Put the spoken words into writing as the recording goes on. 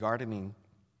gardening,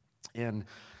 and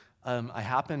I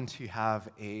happened to have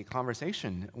a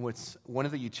conversation with one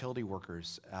of the utility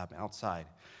workers outside.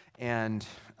 And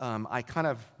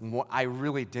I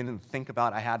really didn't think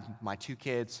about, I had my two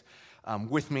kids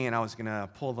with me, and I was going to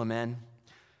pull them in.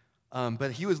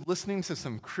 But he was listening to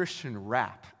some Christian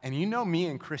rap. And you know me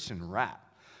and Christian rap.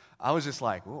 I was just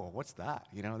like, whoa, what's that?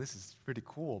 This is pretty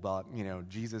cool about,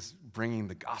 Jesus bringing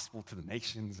the gospel to the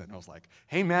nations. And I was like,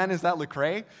 hey, man, is that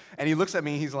Lecrae? And he looks at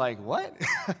me, he's like, what?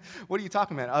 What are you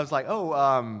talking about? I was like,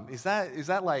 is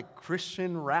that like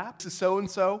Christian rap?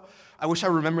 So-and-so? I wish I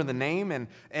remember the name.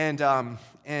 And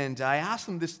I asked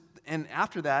him this, and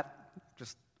after that,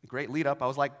 just a great lead up, I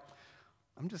was like,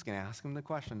 I'm just going to ask him the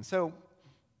question. So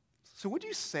would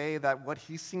you say that what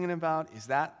he's singing about, is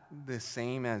that the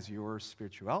same as your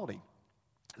spirituality?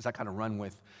 Does that kind of run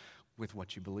with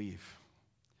what you believe?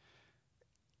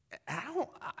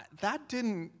 That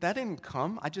didn't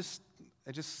come. I just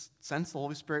sensed the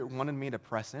Holy Spirit wanted me to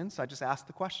press in, so I just asked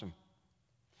the question.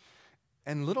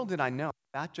 And little did I know,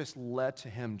 that just led to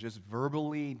him just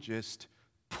verbally just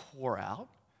pour out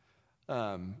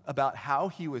about how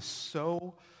he was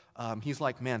so, he's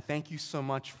like, man, thank you so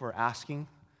much for asking.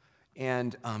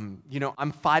 And,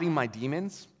 I'm fighting my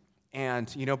demons,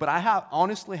 but I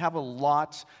honestly have a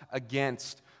lot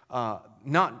against,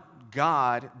 not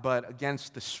God, but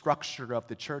against the structure of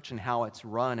the church and how it's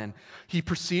run. And he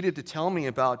proceeded to tell me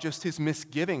about just his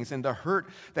misgivings and the hurt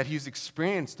that he's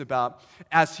experienced about,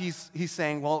 as he's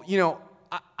saying, well,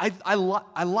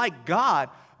 I like God,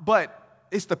 but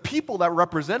it's the people that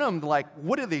represent him. Like,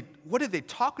 what are they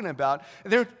talking about?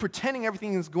 They're pretending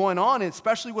everything is going on,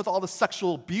 especially with all the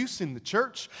sexual abuse in the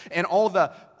church and all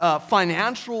the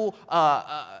financial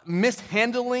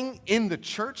mishandling in the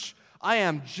church.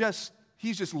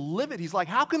 He's just livid. He's like,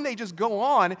 how can they just go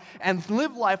on and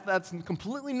live life that's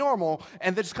completely normal,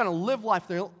 and they just kind of live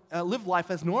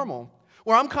life as normal?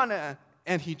 Where I'm kind of,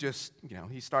 and he just,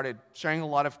 he started sharing a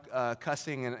lot of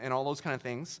cussing and all those kind of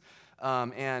things.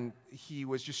 And he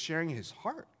was just sharing his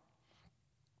heart.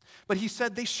 But he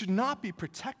said they should not be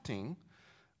protecting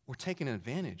or taking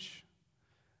advantage.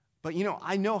 But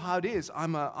I know how it is.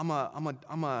 I'm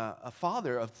a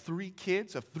father of 3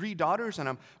 kids, of 3 daughters, and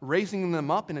I'm raising them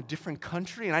up in a different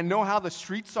country. And I know how the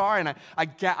streets are. And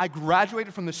I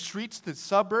graduated from the streets to the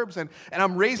suburbs, and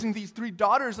I'm raising these 3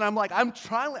 daughters. And I'm like,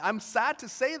 I'm sad to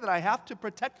say that I have to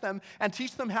protect them and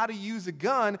teach them how to use a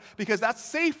gun, because that's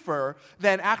safer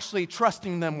than actually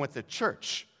trusting them with the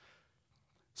church.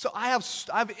 So I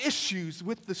have issues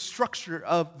with the structure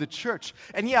of the church.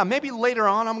 And yeah, maybe later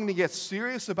on I'm going to get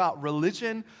serious about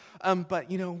religion. But,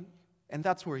 and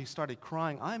that's where he started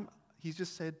crying. He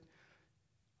just said,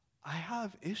 I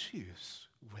have issues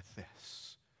with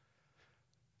this.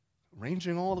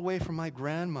 Ranging all the way from my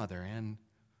grandmother. And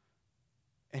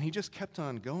he just kept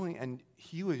on going, and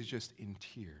he was just in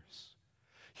tears.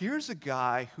 Here's a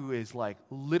guy who is like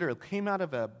literally came out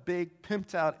of a big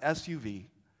pimped out SUV.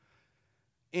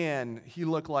 And he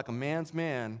looked like a man's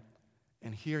man,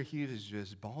 and here he is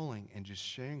just bawling and just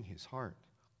sharing his heart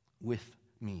with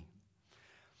me.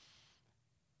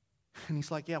 And he's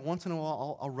like, yeah, once in a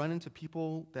while I'll run into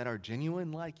people that are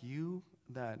genuine like you,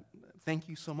 that thank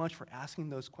you so much for asking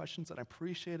those questions, and I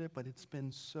appreciate it, but it's been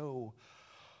so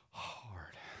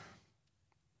hard.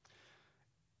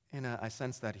 And I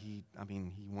sense that he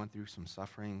went through some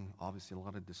suffering, obviously a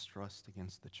lot of distrust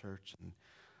against the church,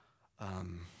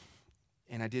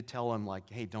 and I did tell him, like,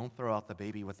 hey, don't throw out the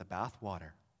baby with the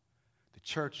bathwater. The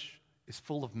church is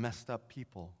full of messed up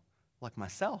people like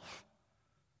myself.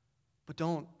 But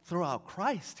don't throw out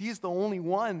Christ. He is the only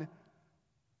one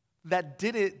that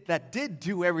did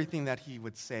do everything that he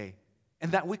would say,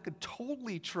 and that we could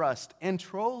totally trust and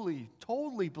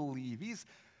totally believe. He's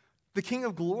the King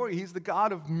of glory. He's the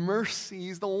God of mercy.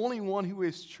 He's the only one who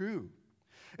is true.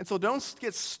 And so don't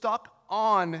get stuck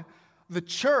on the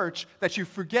church that you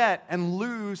forget and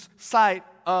lose sight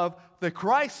of the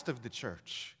Christ of the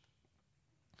church.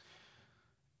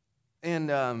 And,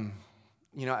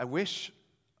 I wish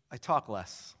I talked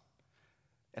less.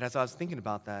 And as I was thinking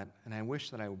about that, and I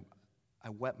wish that I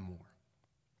wept more.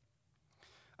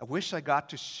 I wish I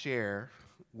got to share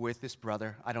with this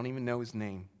brother, I don't even know his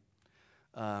name,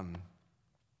 that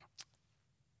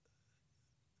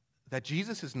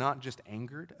Jesus is not just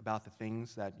angered about the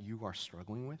things that you are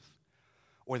struggling with,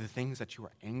 or the things that you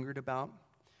are angered about,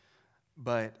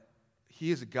 but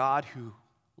he is a God who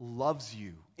loves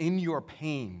you in your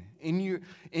pain, in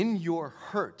your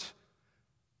hurt.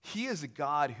 He is a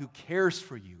God who cares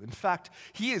for you. In fact,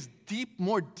 he is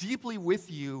more deeply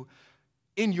with you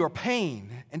in your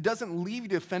pain, and doesn't leave you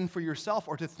to fend for yourself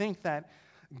or to think that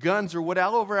guns, or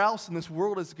whatever else in this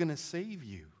world is going to save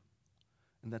you.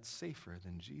 And that's safer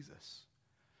than Jesus.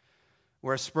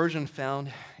 Whereas Spurgeon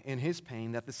found in his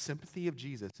pain that the sympathy of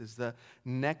Jesus is the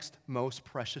next most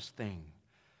precious thing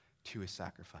to his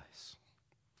sacrifice.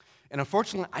 And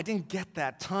unfortunately, I didn't get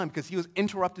that time because he was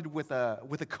interrupted with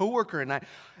a coworker, and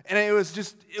it was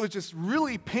just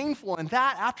really painful. And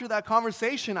after that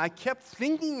conversation, I kept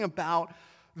thinking about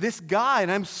this guy,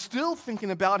 and I'm still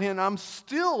thinking about him. I'm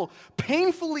still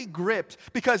painfully gripped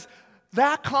because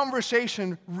that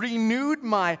conversation renewed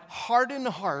my hardened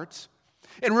heart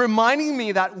and reminding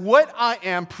me that what I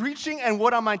am preaching and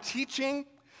what am I teaching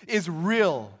is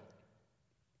real.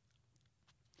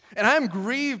 And I am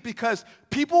grieved because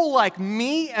people like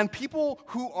me and people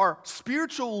who are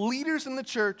spiritual leaders in the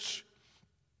church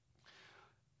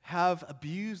have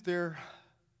abused their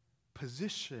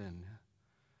position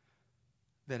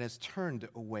that has turned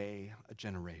away a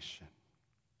generation.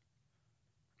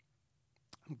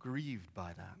 I'm grieved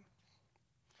by that.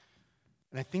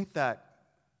 And I think that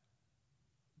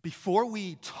before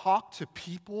we talk to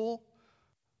people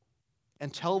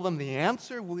and tell them the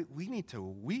answer, we need to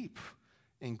weep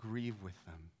and grieve with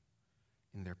them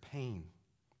in their pain.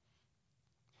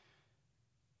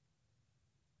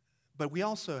 But we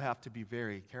also have to be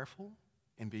very careful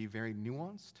and be very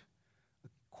nuanced. Of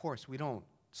course, we don't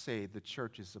say the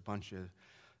church is a bunch of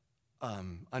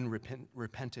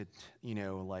unrepentant,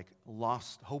 like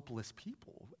lost, hopeless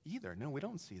people either. No, we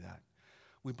don't see that.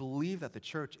 We believe that the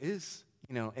church is,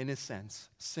 in a sense,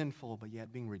 sinful, but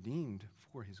yet being redeemed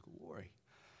for his glory.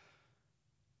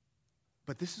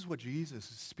 But this is what Jesus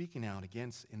is speaking out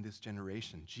against in this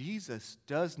generation. Jesus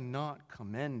does not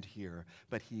commend here,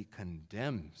 but he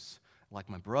condemns, like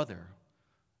my brother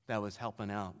that was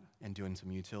helping out and doing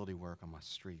some utility work on my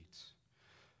streets.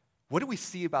 What do we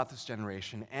see about this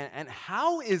generation, and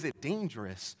how is it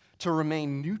dangerous to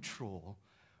remain neutral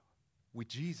with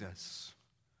Jesus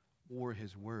or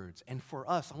his words? And for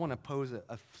us, I want to pose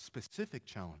a specific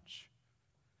challenge.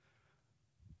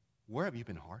 Where have you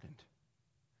been hardened?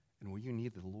 And will you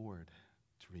need the Lord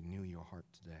to renew your heart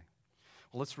today?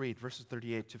 Well, let's read verses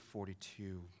 38 to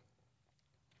 42.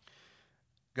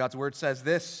 God's word says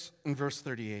this in verse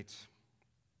 38.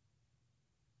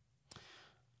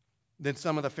 Then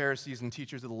some of the Pharisees and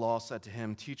teachers of the law said to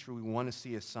him, "Teacher, we want to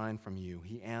see a sign from you."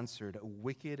 He answered, "A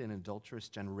wicked and adulterous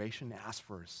generation asks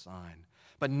for a sign,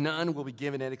 but none will be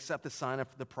given it except the sign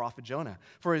of the prophet Jonah.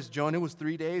 For as Jonah was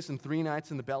 3 days and 3 nights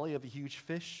in the belly of a huge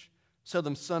fish, so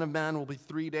the Son of Man will be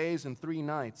 3 days and 3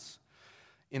 nights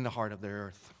in the heart of the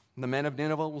earth. The men of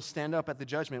Nineveh will stand up at the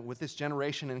judgment with this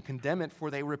generation and condemn it,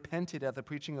 for they repented at the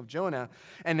preaching of Jonah,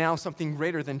 and now something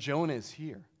greater than Jonah is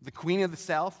here. The queen of the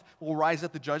south will rise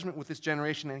at the judgment with this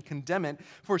generation and condemn it,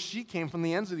 for she came from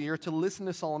the ends of the earth to listen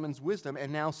to Solomon's wisdom,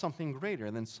 and now something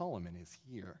greater than Solomon is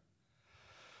here."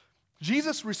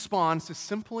 Jesus responds to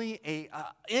simply an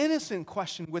innocent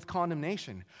question with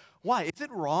condemnation. Why? Is it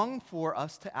wrong for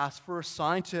us to ask for a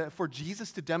sign for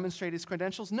Jesus to demonstrate his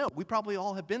credentials? No, we probably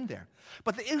all have been there.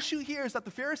 But the issue here is that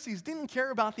the Pharisees didn't care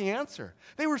about the answer.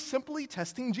 They were simply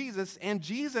testing Jesus, and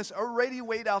Jesus already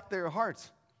weighed out their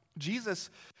hearts. Jesus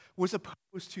was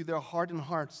opposed to their hardened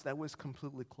hearts that was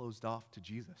completely closed off to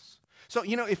Jesus. So,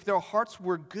 if their hearts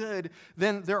were good,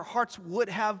 then their hearts would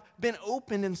have been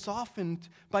opened and softened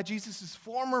by Jesus'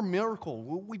 former miracle,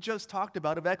 what we just talked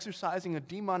about, of exorcising a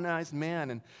demonized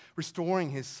man and restoring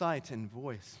his sight and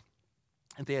voice.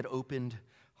 And they had opened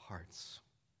hearts.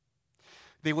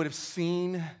 They would have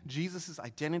seen Jesus'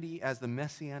 identity as the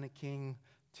Messianic King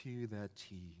to the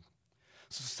T.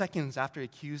 So seconds after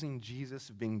accusing Jesus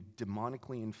of being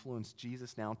demonically influenced,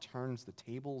 Jesus now turns the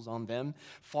tables on them.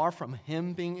 Far from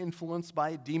him being influenced by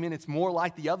a demon, it's more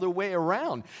like the other way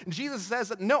around. And Jesus says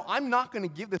that, no, I'm not going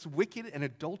to give this wicked and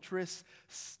adulterous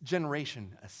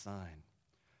generation a sign.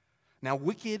 Now,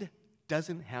 wicked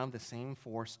doesn't have the same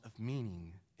force of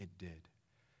meaning it did.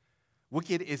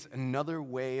 Wicked is another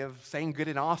way of saying good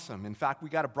and awesome. In fact, we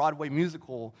got a Broadway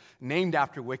musical named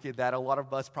after Wicked that a lot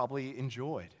of us probably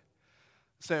enjoyed.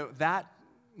 So that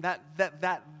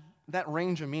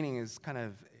range of meaning is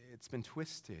it's been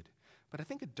twisted. But I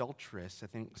think adulteress,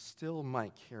 still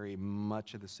might carry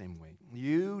much of the same weight.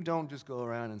 You don't just go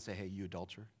around and say, "Hey, you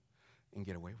adulterer," and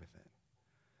get away with it.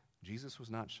 Jesus was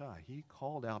not shy. He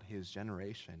called out his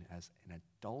generation as an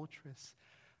adulterous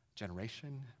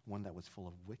generation, one that was full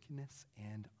of wickedness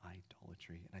and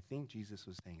idolatry. And I think Jesus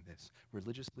was saying this: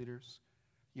 religious leaders,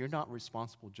 you're not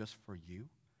responsible just for you.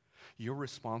 You're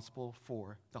responsible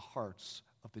for the hearts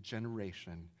of the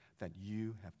generation that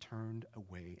you have turned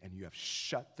away, and you have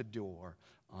shut the door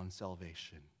on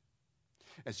salvation.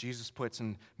 As Jesus puts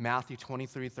in Matthew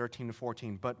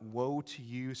 23:13-14, "But woe to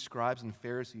you, scribes and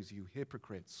Pharisees, you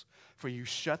hypocrites, for you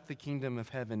shut the kingdom of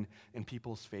heaven in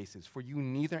people's faces, for you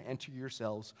neither enter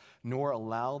yourselves nor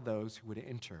allow those who would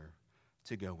enter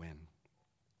to go in."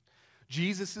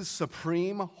 Jesus'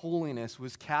 supreme holiness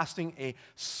was casting a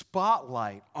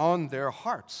spotlight on their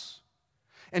hearts.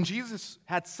 And Jesus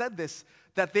had said this,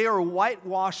 that they are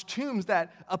whitewashed tombs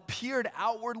that appeared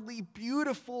outwardly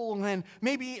beautiful and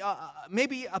maybe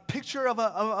a picture of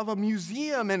a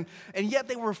museum, and yet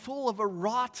they were full of a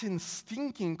rotten,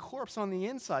 stinking corpse on the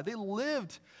inside. They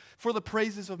lived for the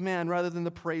praises of man rather than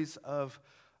the praise of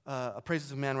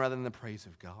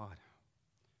God.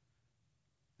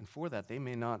 And for that, they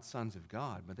made not sons of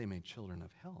God, but they made children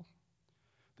of hell.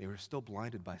 They were still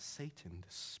blinded by Satan,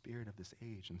 the spirit of this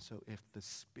age. And so if the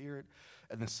Spirit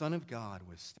and the Son of God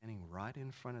was standing right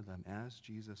in front of them as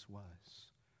Jesus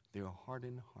was, their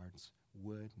hardened hearts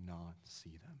would not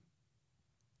see them.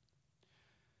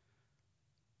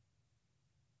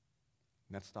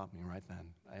 And that stopped me right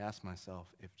then. I asked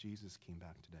myself, if Jesus came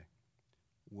back today,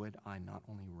 would I not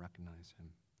only recognize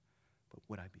him, but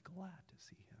would I be glad to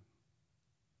see him?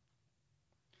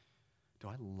 Do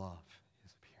I love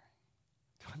his appearing?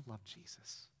 Do I love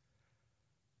Jesus?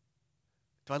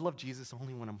 Do I love Jesus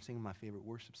only when I'm singing my favorite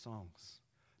worship songs?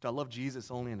 Do I love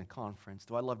Jesus only in a conference?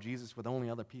 Do I love Jesus with only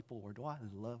other people? Or do I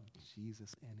love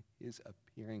Jesus and his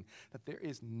appearing? That there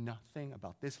is nothing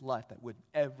about this life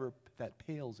that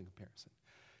pales in comparison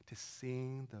to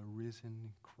seeing the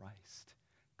risen Christ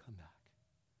come back.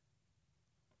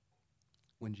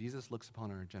 When Jesus looks upon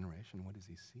our generation, what does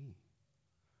he see?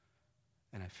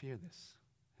 And I fear this,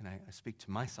 and I speak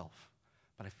to myself,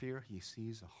 but I fear he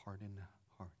sees a hardened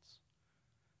hearts.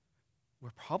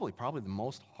 We're probably the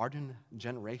most hardened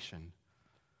generation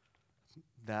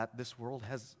that this world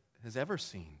has ever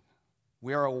seen.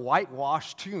 We are a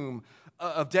whitewashed tomb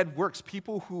of dead works,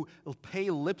 people who pay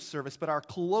lip service but are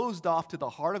closed off to the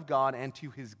heart of God and to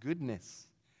his goodness.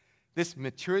 This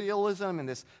materialism and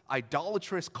this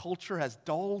idolatrous culture has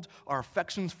dulled our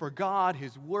affections for God,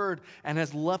 his word, and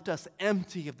has left us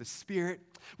empty of the Spirit.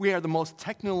 We are the most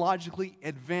technologically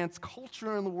advanced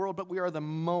culture in the world, but we are the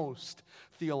most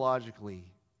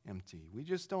theologically empty. We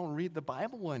just don't read the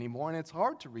Bible anymore, and it's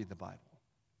hard to read the Bible.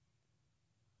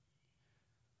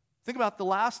 Think about the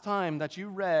last time that you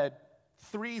read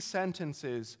 3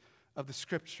 sentences of the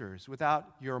Scriptures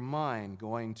without your mind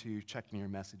going to checking your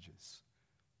messages,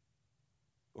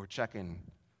 or checking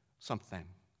something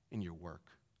in your work,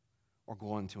 or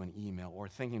going to an email, or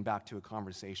thinking back to a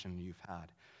conversation you've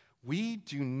had. We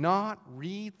do not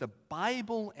read the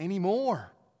Bible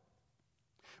anymore.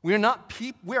 We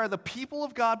are the people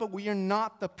of God, but we are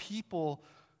not the people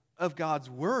of God's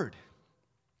Word.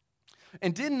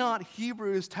 And did not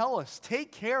Hebrews tell us,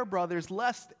 "Take care, brothers,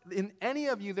 lest in any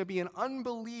of you there be an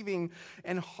unbelieving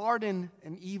and hardened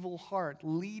and evil heart,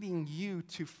 leading you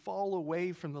to fall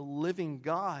away from the living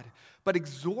God. But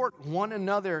exhort one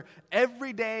another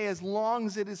every day as long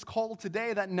as it is called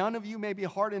today, that none of you may be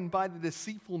hardened by the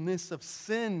deceitfulness of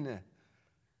sin."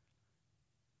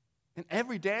 And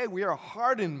every day we are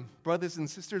hardened, brothers and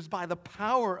sisters, by the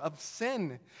power of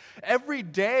sin. Every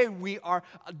day we are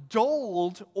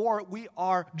dulled or we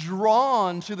are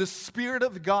drawn to the Spirit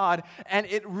of God, and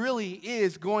it really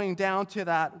is going down to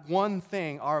that one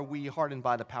thing. Are we hardened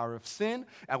by the power of sin?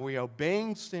 Are we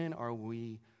obeying sin? Are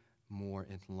we more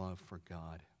in love for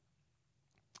God?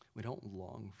 We don't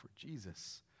long for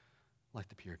Jesus like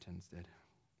the Puritans did.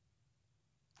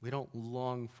 We don't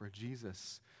long for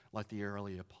Jesus like the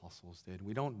early apostles did.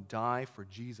 We don't die for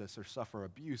Jesus or suffer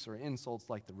abuse or insults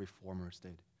like the reformers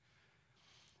did.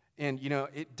 And,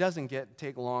 it doesn't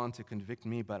take long to convict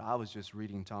me, but I was just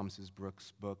reading Thomas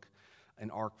Brooks' book,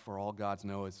 An Ark for All Gods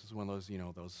Know. It's one of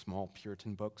those, those small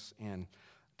Puritan books. And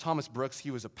Thomas Brooks,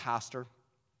 he was a pastor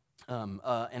and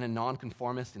a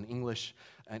nonconformist, an English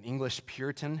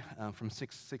Puritan from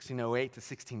 1608 to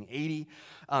 1680,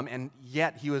 and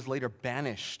yet he was later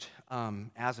banished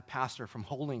as a pastor from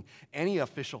holding any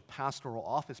official pastoral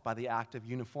office by the Act of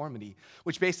Uniformity,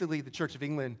 which basically the Church of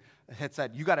England had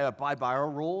said, you got to abide by our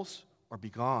rules or be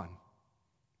gone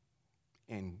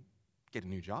and get a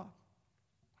new job.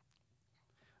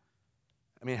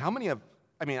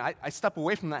 I step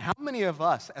away from that. How many of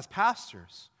us as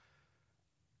pastors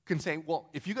can say, well,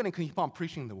 if you're going to keep on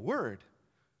preaching the word,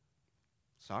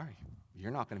 sorry,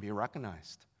 you're not going to be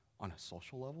recognized on a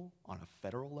social level, on a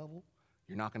federal level.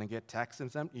 You're not going to get tax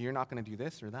exempt. You're not going to do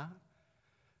this or that.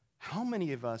 How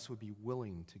many of us would be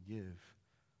willing to give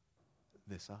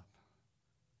this up?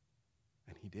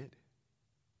 And he did.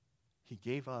 He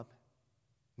gave up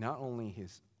not only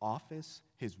his office,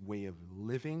 his way of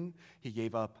living,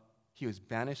 he was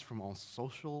banished from all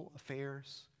social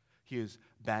affairs. He was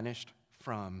banished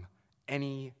from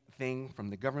anything, from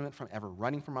the government, from ever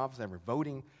running from office, ever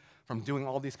voting, from doing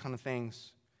all these kind of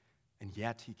things. And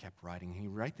yet he kept writing. He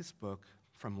wrote this book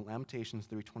from Lamentations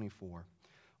 3:24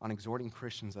 on exhorting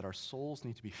Christians that our souls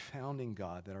need to be found in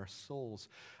God, that our souls,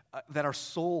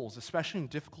 especially in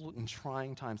difficult and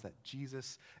trying times, that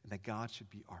Jesus and that God should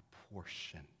be our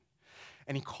portion.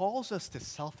 And he calls us to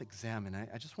self-examine.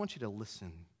 I just want you to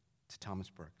listen to Thomas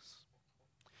Brooks.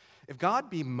 If God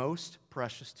be most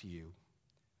precious to you,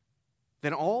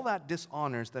 then all that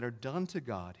dishonors that are done to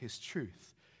God, his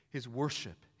truth, his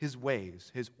worship, his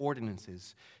ways, his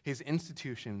ordinances, his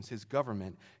institutions, his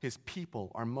government, his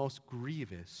people are most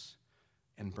grievous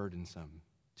and burdensome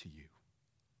to you.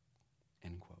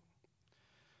 End quote.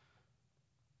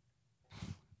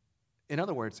 In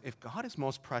other words, if God is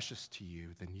most precious to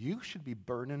you, then you should be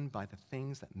burdened by the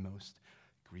things that most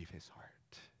grieve his heart.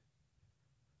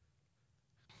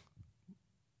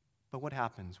 But what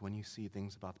happens when you see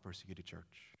things about the persecuted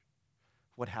church?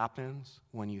 What happens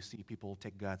when you see people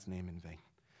take God's name in vain?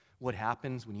 What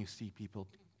happens when you see people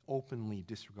openly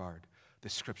disregard the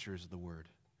scriptures of the word?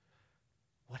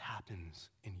 What happens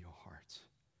in your heart?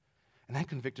 And that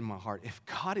convicted my heart. If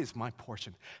God is my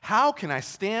portion, how can I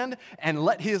stand and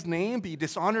let his name be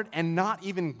dishonored and not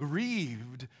even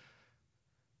grieved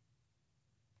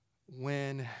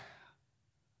when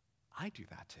I do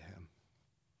that to him?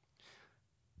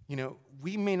 You know,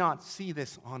 we may not see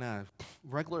this on a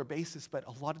regular basis, but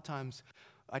a lot of times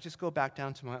I just go back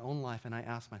down to my own life and I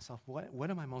ask myself, what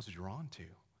am I most drawn to,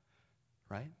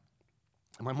 right?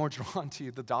 Am I more drawn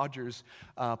to the Dodgers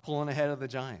pulling ahead of the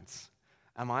Giants?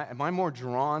 Am I more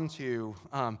drawn to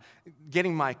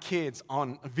getting my kids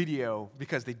on video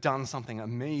because they've done something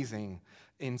amazing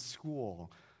in school?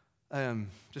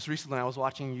 Just recently I was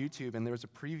watching YouTube and there was a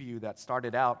preview that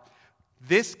started out,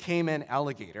 this caiman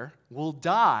alligator will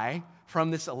die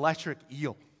from this electric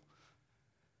eel.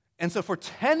 And so for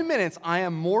 10 minutes, I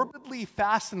am morbidly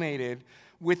fascinated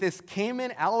with this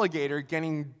caiman alligator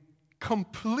getting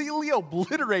completely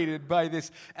obliterated by this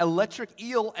electric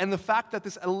eel, and the fact that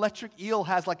this electric eel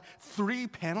has like 3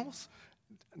 panels.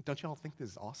 Don't y'all think this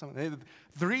is awesome?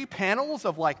 3 panels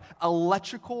of like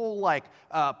electrical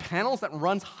panels that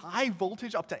runs high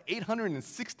voltage up to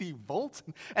 860 volts,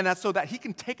 and that's so that he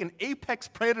can take an apex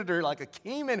predator like a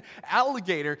caiman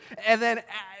alligator and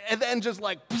then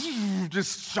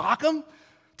just shock him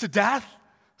to death,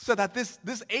 so that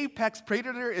this apex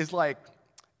predator is like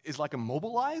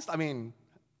immobilized. I mean,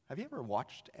 have you ever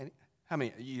watched any? How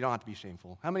many? You don't have to be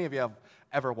shameful. How many of you have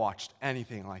ever watched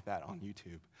anything like that on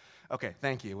YouTube? Okay,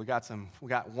 thank you. We got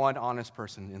one honest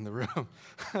person in the room.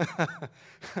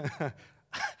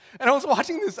 And I was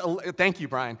watching this, thank you,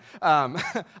 Brian.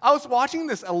 I was watching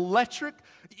this electric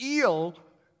eel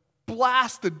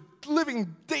blast the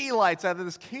living daylights out of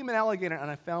this caiman alligator, and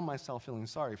I found myself feeling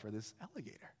sorry for this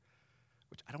alligator,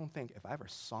 which I don't think, if I ever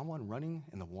saw one running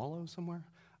in the wallow somewhere,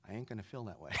 I ain't going to feel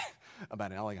that way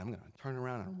about an alligator. I'm going to turn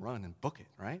around and run and book it,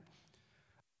 right?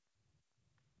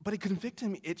 But it convicted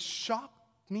me. It shocked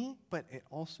me, but it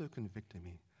also convicted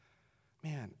me.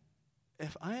 Man,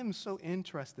 if I am so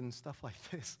interested in stuff like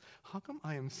this, how come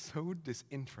I am so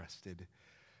disinterested,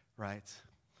 right,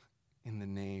 in the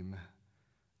name,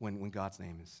 when God's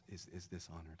name is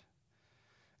dishonored?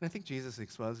 And I think Jesus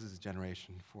exposes his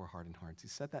generation for hardened hearts. He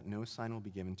said that no sign will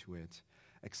be given to it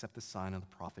except the sign of the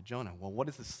prophet Jonah. Well, what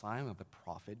is the sign of the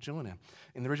prophet Jonah?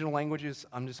 In the original languages,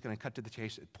 I'm just going to cut to the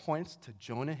chase. It points to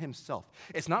Jonah himself.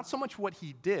 It's not so much what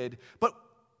he did, but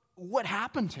what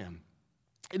happened to him.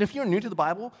 And if you're new to the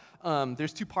Bible,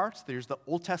 there's 2 parts. There's the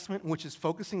Old Testament, which is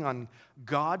focusing on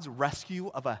God's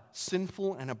rescue of a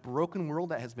sinful and a broken world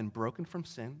that has been broken from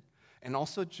sin, and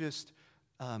also just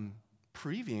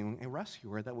previewing a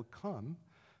rescuer that would come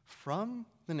from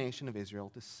the nation of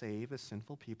Israel to save a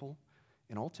sinful people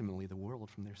and ultimately the world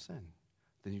from their sin.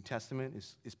 The New Testament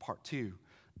is part 2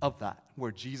 of that,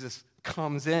 where Jesus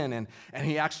comes in and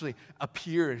he actually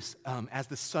appears as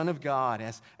the Son of God,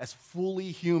 as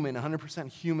fully human, 100%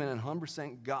 human and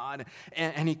 100% God,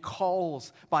 and he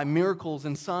calls by miracles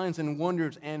and signs and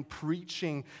wonders and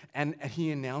preaching, and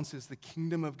he announces the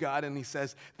kingdom of God, and he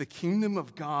says, the kingdom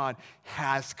of God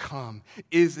has come,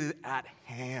 is at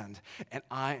hand, and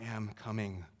I am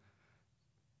coming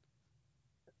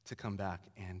to come back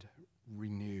and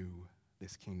renew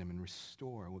this kingdom and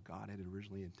restore what God had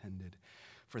originally intended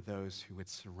for those who would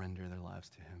surrender their lives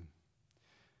to him.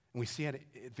 And we see it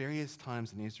at various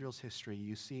times in Israel's history.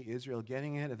 You see Israel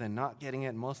getting it and then not getting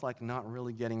it, most likely not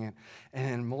really getting it,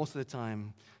 and most of the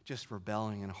time just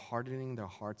rebelling and hardening their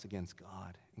hearts against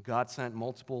God. And God sent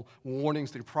multiple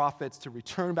warnings through prophets to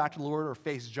return back to the Lord or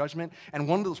face judgment. And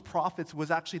one of those prophets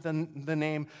was actually the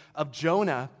name of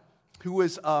Jonah, who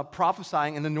was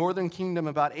prophesying in the northern kingdom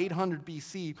about 800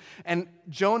 BC. And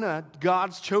Jonah,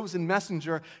 God's chosen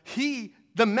messenger,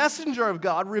 the messenger of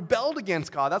God, rebelled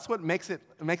against God. That's what makes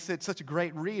it such a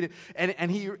great read. And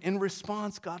in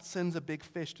response, God sends a big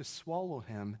fish to swallow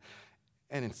him,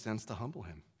 and it sends to humble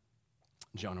him.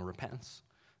 Jonah repents,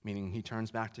 meaning he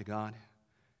turns back to God.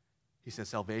 He says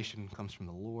salvation comes from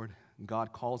the Lord.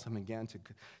 God calls him again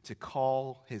to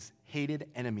call his hated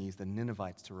enemies, the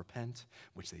Ninevites, to repent,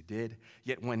 which they did.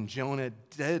 Yet when Jonah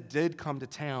did come to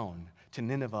town, to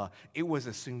Nineveh, it was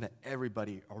assumed that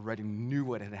everybody already knew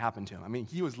what had happened to him. I mean,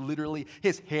 he was literally,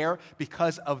 his hair,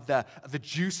 because of the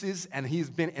juices, and he's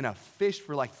been in a fish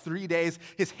for like 3 days,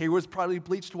 his hair was probably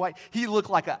bleached white. He looked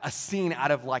like a scene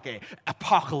out of like a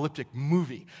apocalyptic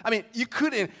movie. I mean, you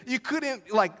couldn't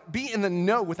like be in the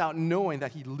know without knowing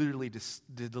that he literally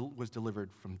was delivered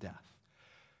from death.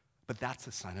 But that's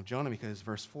the sign of Jonah, because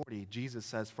verse 40, Jesus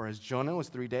says, "For as Jonah was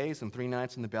 3 days and 3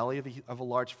 nights in the belly of a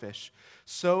large fish,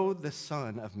 so the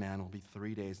Son of Man will be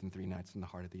 3 days and 3 nights in the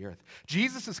heart of the earth."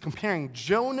 Jesus is comparing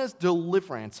Jonah's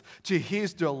deliverance to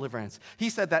his deliverance. He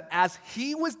said that as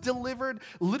he was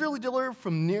literally delivered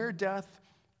from near death,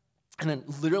 and then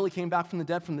literally came back from the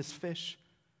dead from this fish,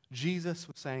 Jesus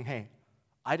was saying, hey,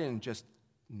 I didn't just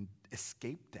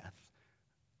escape death.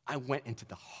 I went into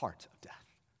the heart of death.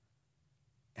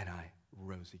 And I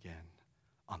rose again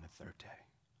on the third day.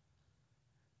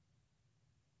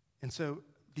 And so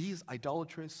these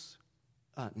idolatrous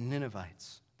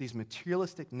Ninevites, these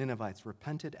materialistic Ninevites,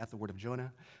 repented at the word of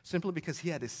Jonah simply because he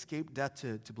had escaped death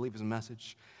to believe his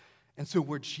message. And so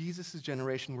where Jesus'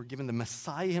 generation were given the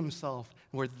Messiah himself,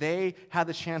 where they had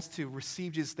the chance to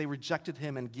receive Jesus, they rejected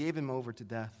him and gave him over to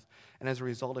death. And as a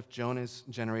result, if Jonah's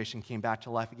generation came back to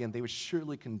life again, they would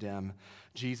surely condemn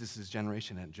Jesus'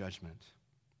 generation at judgment.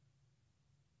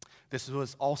 This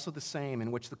was also the same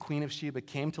in which the Queen of Sheba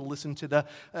came to listen to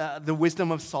the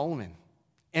wisdom of Solomon.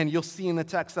 And you'll see in the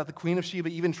text that the Queen of Sheba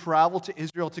even traveled to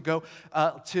Israel to go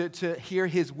to hear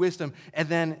his wisdom. And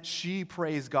then she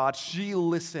praised God. She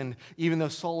listened, even though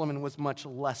Solomon was much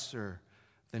lesser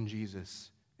than Jesus.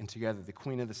 And together, the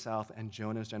Queen of the South and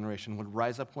Jonah's generation would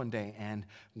rise up one day and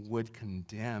would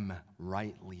condemn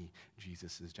rightly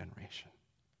Jesus' generation.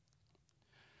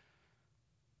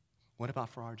 What about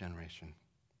for our generation?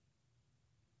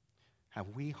 Have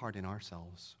we hardened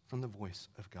ourselves from the voice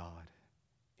of God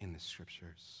in the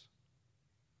Scriptures?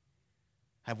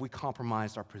 Have we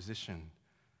compromised our position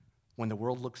when the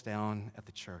world looks down at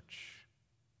the church?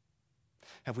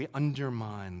 Have we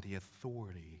undermined the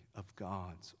authority of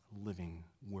God's living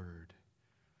word?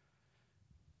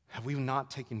 Have we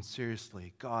not taken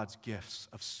seriously God's gifts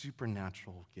of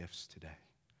supernatural gifts today?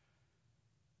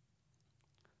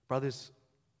 Brothers,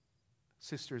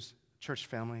 sisters, church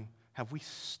family, have we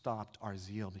stopped our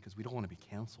zeal because we don't want to be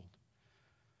canceled?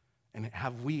 And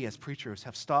have we, as preachers,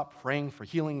 have stopped praying for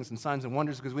healings and signs and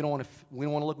wonders because we don't want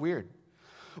to look weird?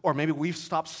 Or maybe we've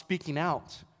stopped speaking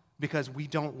out because we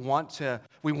want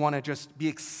to just be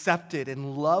accepted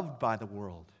and loved by the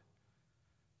world.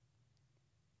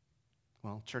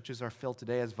 Well, churches are filled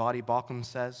today, as Vadi Bakum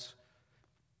says,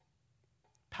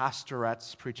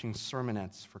 pastorettes preaching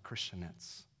sermonettes for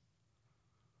Christianettes.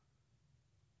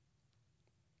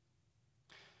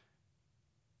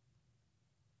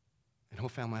 And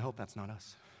Hope Family, I hope that's not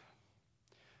us.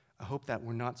 I hope that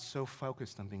we're not so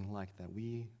focused on being liked that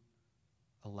we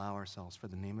allow ourselves for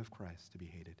the name of Christ to be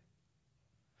hated.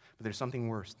 But there's something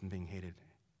worse than being hated.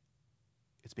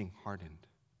 It's being hardened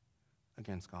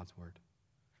against God's word.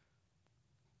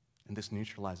 And this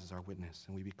neutralizes our witness,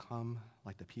 and we become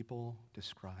like the people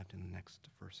described in the next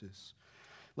verses.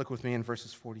 Look with me in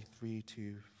verses 43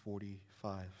 to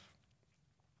 45.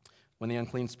 When the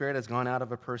unclean spirit has gone out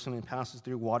of a person and passes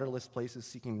through waterless places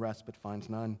seeking rest but finds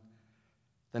none,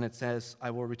 then it says,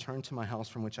 I will return to my house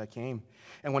from which I came.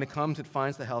 And when it comes, it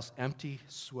finds the house empty,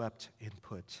 swept, and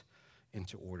put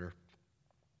into order.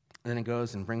 And then it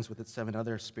goes and brings with it 7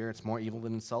 other spirits more evil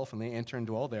than itself, and they enter and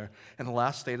dwell there. And the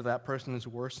last state of that person is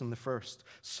worse than the first.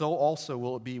 So also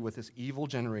will it be with this evil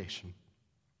generation.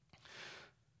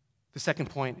 The second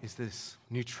point is this: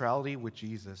 neutrality with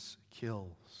Jesus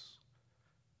kills.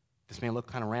 This may look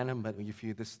kind of random, but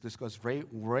this goes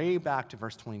way back to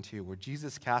verse 22, where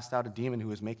Jesus cast out a demon who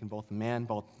was making both man,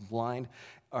 both blind,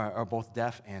 or both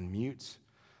deaf and mute.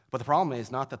 But the problem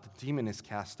is not that the demon is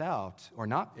cast out or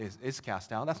not is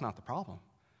cast out. That's not the problem.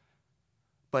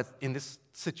 But in this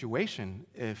situation,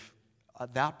 if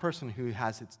that person who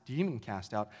has its demon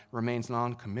cast out remains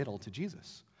non-committal to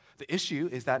Jesus, the issue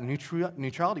is that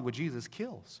neutrality with Jesus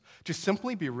kills. To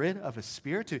simply be rid of a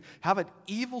spirit, to have an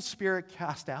evil spirit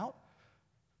cast out,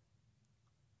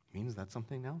 means that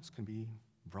something else can be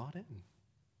brought in.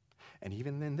 And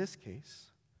even in this case,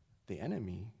 the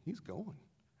enemy, he's going.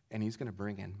 And he's going to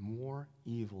bring in more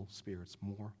evil spirits,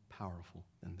 more powerful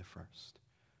than the first.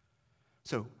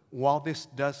 So while this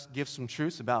does give some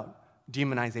truths about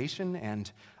demonization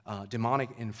and demonic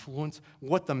influence,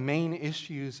 what the main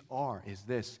issues are is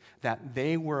this, that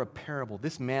they were a parable.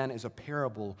 This man is a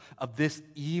parable of this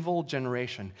evil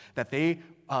generation, that they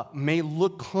may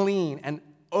look clean and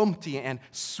empty and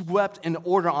swept in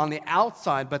order on the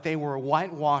outside, but they were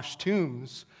whitewashed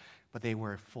tombs, but they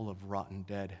were full of rotten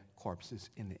dead corpses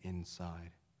in the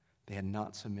inside. They had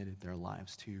not submitted their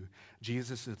lives to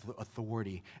Jesus'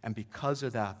 authority, and because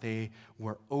of that, they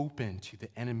were open to the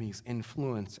enemy's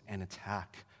influence and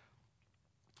attack.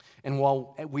 And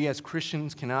while we as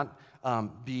Christians cannot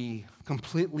be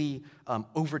completely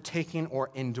overtaken or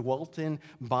indwelt in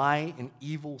by an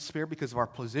evil spirit because of our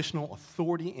positional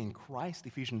authority in Christ,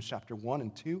 Ephesians chapter 1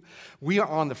 and 2, we are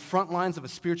on the front lines of a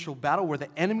spiritual battle where the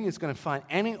enemy is going to find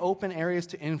any open areas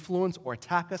to influence or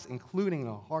attack us, including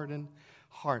a hardened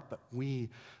heart. But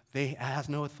it has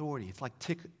no authority. It's like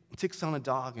ticks on a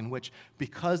dog, in which,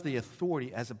 because the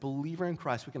authority as a believer in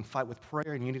Christ, we can fight with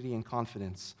prayer and unity and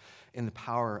confidence in the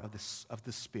power of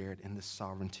the Spirit and the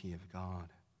sovereignty of God.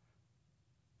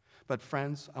 But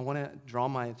friends, I want to draw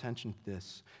my attention to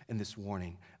this in this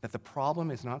warning, that the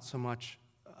problem is not so much,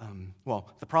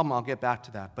 the problem, I'll get back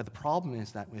to that, but the problem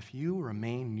is that if you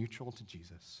remain neutral to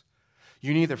Jesus,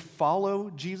 you neither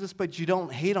follow Jesus, but you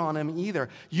don't hate on him either,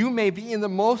 you may be in the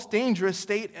most dangerous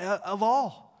state of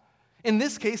all. In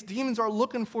this case, demons are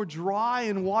looking for dry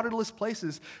and waterless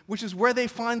places, which is where they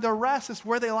find their rest. It's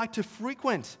where they like to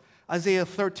frequent. Isaiah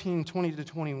 13,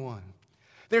 20-21.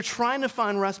 They're trying to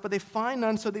find rest, but they find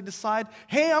none, so they decide,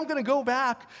 hey, I'm going to go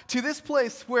back to this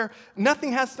place where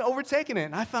nothing has overtaken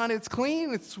it. I found it's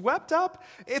clean, it's swept up,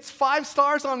 it's 5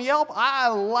 stars on Yelp. I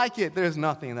like it. There's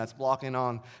nothing that's blocking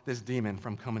on this demon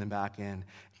from coming back in.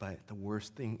 But the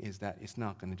worst thing is that it's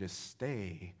not going to just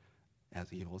stay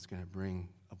as evil. It's going to bring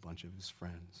a bunch of his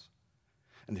friends.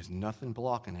 And there's nothing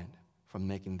blocking it from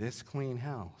making this clean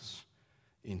house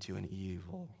into an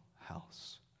evil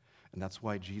house. And that's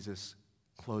why Jesus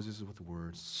closes with the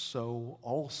words, so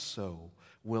also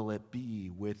will it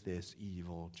be with this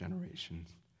evil generation.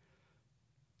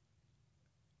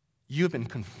 You have been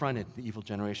confronted, the evil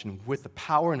generation, with the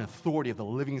power and authority of the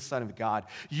living Son of God.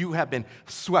 You have been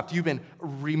swept. You've been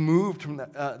removed from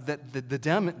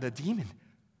the demon.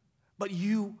 But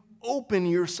you open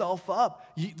yourself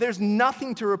up. There's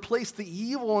nothing to replace the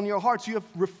evil in your hearts. You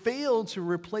have failed to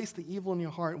replace the evil in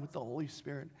your heart with the Holy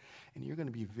Spirit. And you're going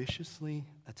to be viciously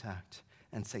attacked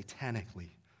and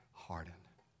satanically hardened.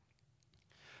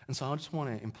 And so I just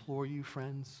want to implore you,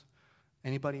 friends,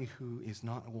 anybody who is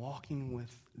not walking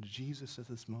with Jesus at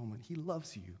this moment, he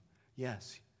loves you,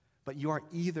 yes, but you are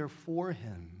either for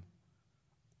him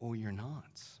or you're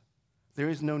not. There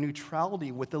is no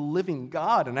neutrality with the living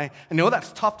God. And I know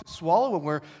that's tough to swallow when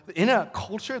we're in a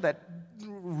culture that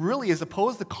really is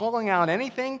opposed to calling out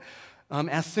anything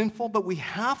as sinful, but we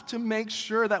have to make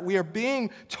sure that we are being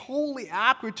totally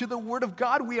accurate to the Word of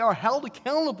God. We are held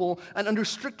accountable and under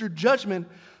stricter judgment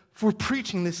for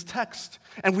preaching this text.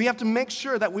 And we have to make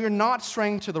sure that we are not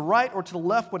straying to the right or to the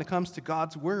left when it comes to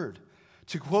God's Word.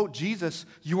 To quote Jesus,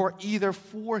 you are either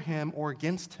for him or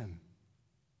against him.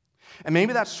 And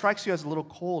maybe that strikes you as a little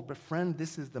cold, but friend,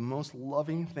 this is the most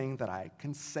loving thing that I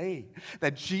can say,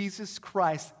 that Jesus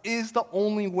Christ is the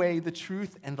only way, the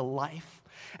truth, and the life.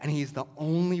 And he's the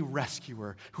only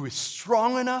rescuer who is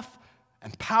strong enough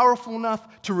and powerful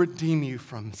enough to redeem you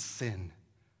from sin.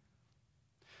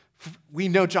 We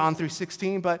know John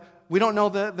 3:16, but we don't know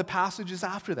the passages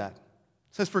after that.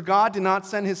 It says, for God did not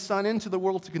send his Son into the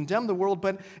world to condemn the world,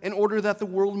 but in order that the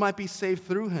world might be saved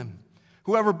through him.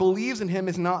 Whoever believes in him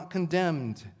is not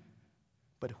condemned,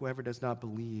 but whoever does not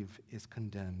believe is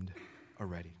condemned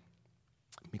already,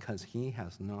 because he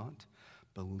has not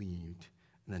believed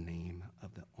in the name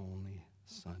of the only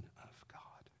Son of God.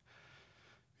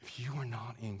 If you are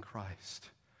not in Christ,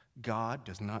 God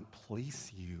does not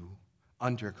place you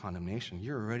under condemnation.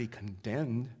 You're already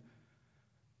condemned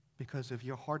because of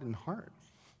your hardened heart.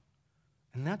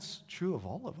 And that's true of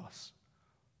all of us.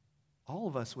 All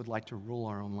of us would like to rule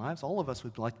our own lives. All of us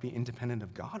would like to be independent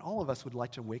of God. All of us would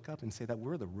like to wake up and say that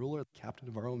we're the ruler, the captain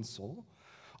of our own soul.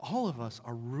 all of us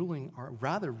are ruling, or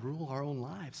rather rule our own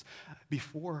lives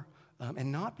before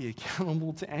and not be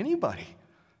accountable to anybody,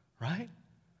 right?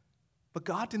 But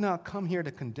God did not come here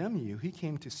to condemn you. He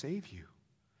came to save you.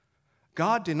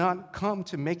 God did not come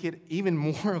to make it even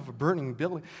more of a burning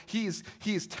building. He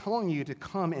is telling you to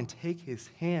come and take his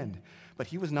hand. But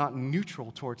he was not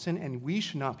neutral towards sin, and we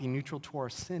should not be neutral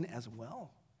towards sin as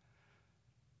well.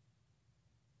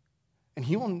 And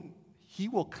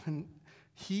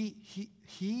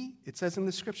it says in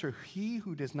the scripture, he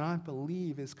who does not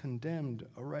believe is condemned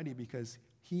already because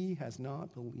he has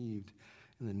not believed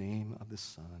in the name of the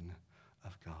Son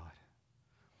of God.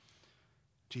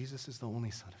 Jesus is the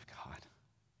only Son of God.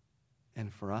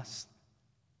 And for us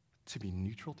to be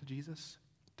neutral to Jesus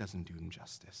doesn't do him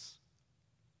justice.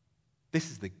 This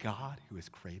is the God who has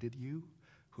created you,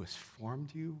 who has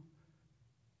formed you,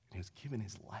 and who has given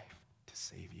his life to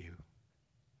save you.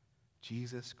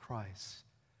 Jesus Christ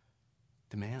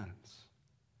demands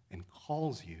and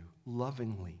calls you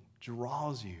lovingly,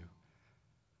 draws you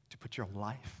to put your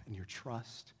life and your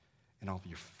trust and all of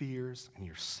your fears and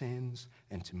your sins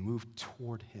and to move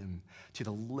toward him, to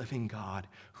the living God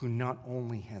who not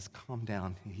only has come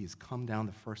down, he's come down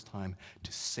the first time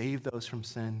to save those from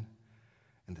sin,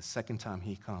 and the second time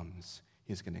he comes,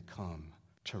 he's going to come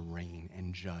to reign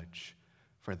and judge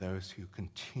for those who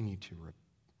continue to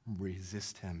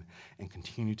resist him and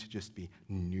continue to just be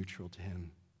neutral to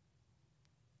him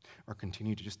or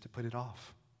continue to just to put it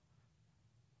off.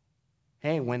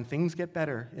 Hey, when things get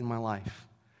better in my life,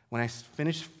 when I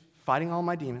finish fighting all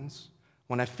my demons,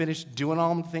 when I finish doing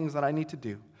all the things that I need to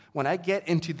do, when I get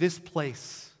into this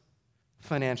place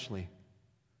financially,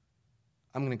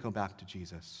 I'm going to go back to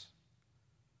Jesus.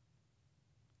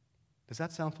 Does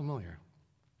that sound familiar?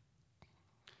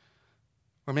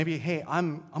 Or maybe, hey,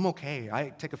 I'm okay. I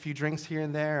take a few drinks here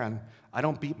and there, and I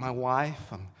don't beat my wife.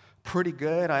 I'm pretty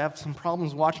good. I have some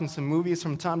problems watching some movies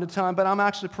from time to time, but I'm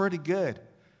actually pretty good.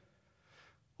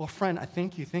 Well, friend, I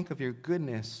think you think of your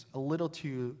goodness a little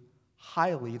too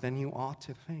highly than you ought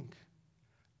to think.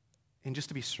 And just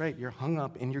to be straight, you're hung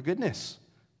up in your goodness,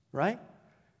 right?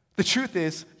 The truth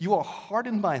is, you are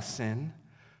hardened by sin.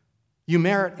 You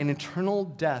merit an eternal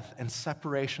death and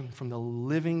separation from the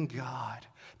living God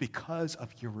because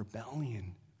of your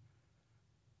rebellion.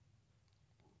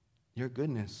 Your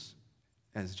goodness,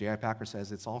 as J.I. Packer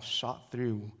says, it's all shot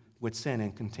through with sin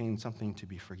and contains something to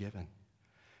be forgiven.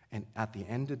 And at the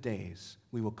end of days,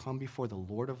 we will come before the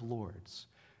Lord of Lords.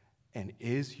 And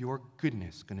is your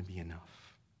goodness going to be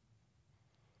enough?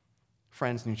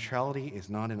 Friends, neutrality is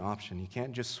not an option. You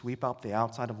can't just sweep out the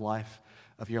outside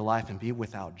of your life and be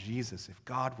without Jesus. If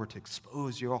God were to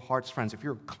expose your hearts, friends, if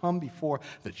you were to come before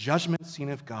the judgment scene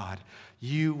of God,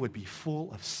 you would be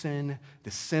full of sin.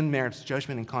 The sin merits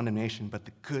judgment and condemnation, but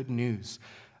the good news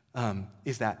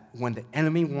is that when the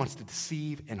enemy wants to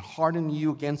deceive and harden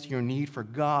you against your need for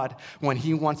God, when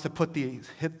he wants to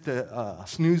hit the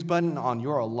snooze button on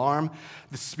your alarm,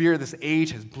 the spirit of this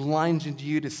age has blinded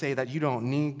you to say that you don't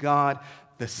need God.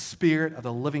 The Spirit of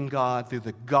the living God through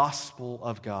the gospel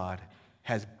of God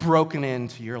has broken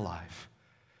into your life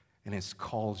and has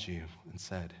called you and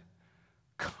said,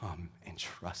 come and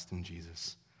trust in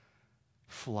Jesus.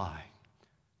 Fly.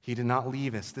 He did not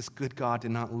leave us. This good God did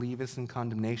not leave us in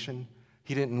condemnation.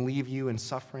 He didn't leave you in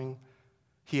suffering.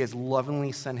 He has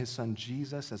lovingly sent his son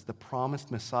Jesus as the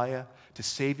promised Messiah to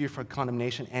save you from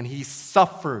condemnation, and he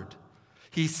suffered.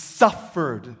 He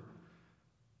suffered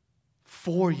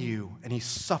for you, and he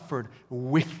suffered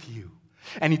with you.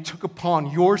 And he took upon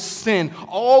your sin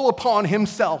all upon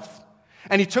himself.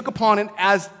 And he took upon it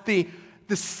as the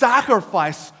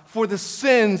sacrifice for the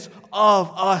sins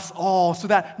of us all, so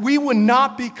that we would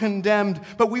not be condemned,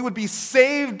 but we would be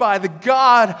saved by the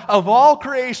God of all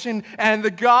creation and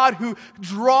the God who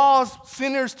draws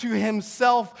sinners to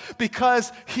himself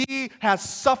because he has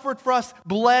suffered for us,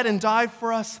 bled and died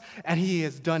for us, and he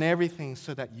has done everything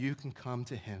so that you can come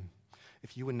to him.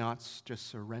 If you would not just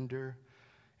surrender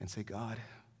and say, God,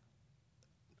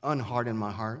 unharden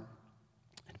my heart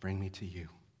and bring me to you.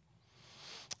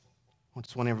 I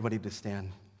just want everybody to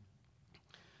stand.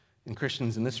 And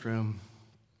Christians in this room,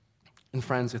 and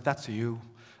friends, if that's you,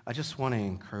 I just want to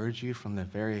encourage you from the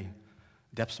very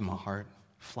depths of my heart,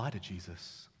 fly to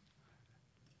Jesus.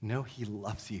 Know he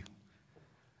loves you.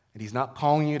 And he's not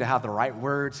calling you to have the right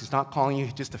words. He's not calling you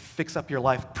just to fix up your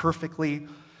life perfectly.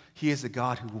 He is a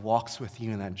God who walks with you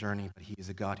in that journey, but he is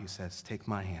a God who says, take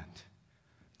my hand,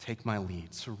 take my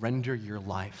lead, surrender your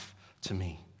life to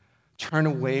me. Turn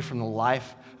away from the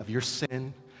life of your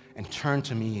sin and turn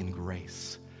to me in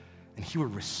grace. And he will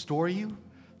restore you,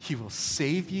 he will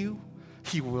save you,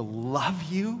 he will love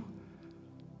you,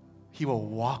 He will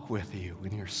walk with you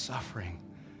in your suffering,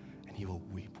 and he will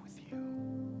weep with you.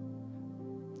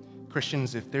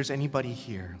 Christians, if there's anybody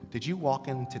here, did you walk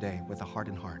in today with a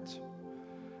hardened heart?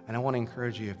 And I want to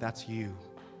encourage you, if that's you,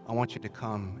 I want you to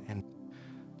come and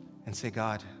say,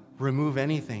 God, remove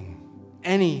anything,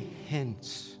 any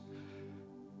hint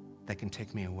that can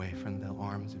take me away from the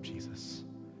arms of Jesus.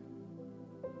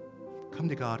 Come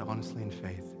to God honestly in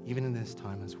faith, even in this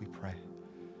time as we pray,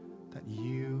 that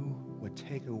you would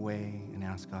take away and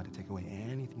ask God to take away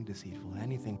anything deceitful,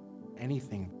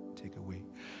 anything take away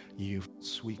you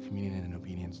sweet communion and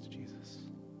obedience to Jesus.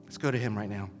 Let's go to him right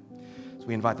now. So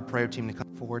we invite the prayer team to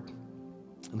come forward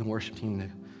and the worship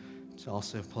team to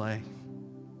also play.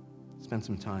 Spend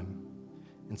some time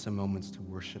in some moments to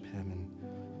worship him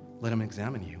and let him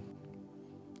examine you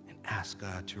and ask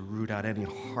God to root out any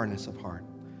hardness of heart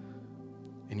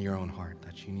in your own heart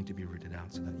that you need to be rooted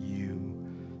out so that you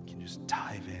can just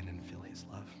dive in and feel his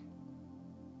love.